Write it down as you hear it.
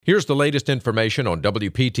Here's the latest information on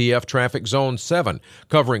WPTF Traffic Zone 7,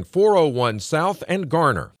 covering 401 South and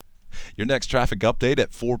Garner. Your next traffic update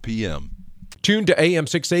at 4 p.m. Tune to AM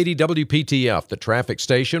 680 WPTF, the traffic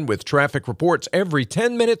station with traffic reports every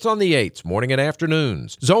 10 minutes on the 8s, morning and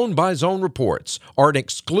afternoons. Zone-by-zone reports are an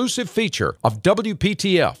exclusive feature of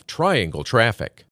WPTF Triangle Traffic.